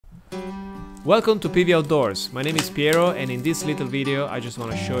Welcome to PV Outdoors. My name is Piero, and in this little video I just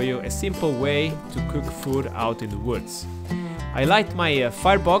want to show you a simple way to cook food out in the woods. I light my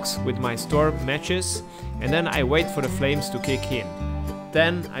firebox with my store matches, and then I wait for the flames to kick in.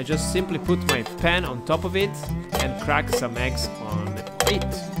 Then I just simply put my pan on top of it and crack some eggs on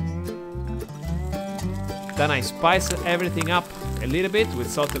it. Then I spice everything up a little bit with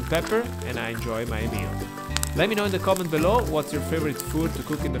salt and pepper, and I enjoy my meal. Let me know in the comment below what's your favorite food to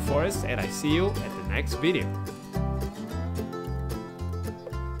cook in the forest, and I see you at the next video.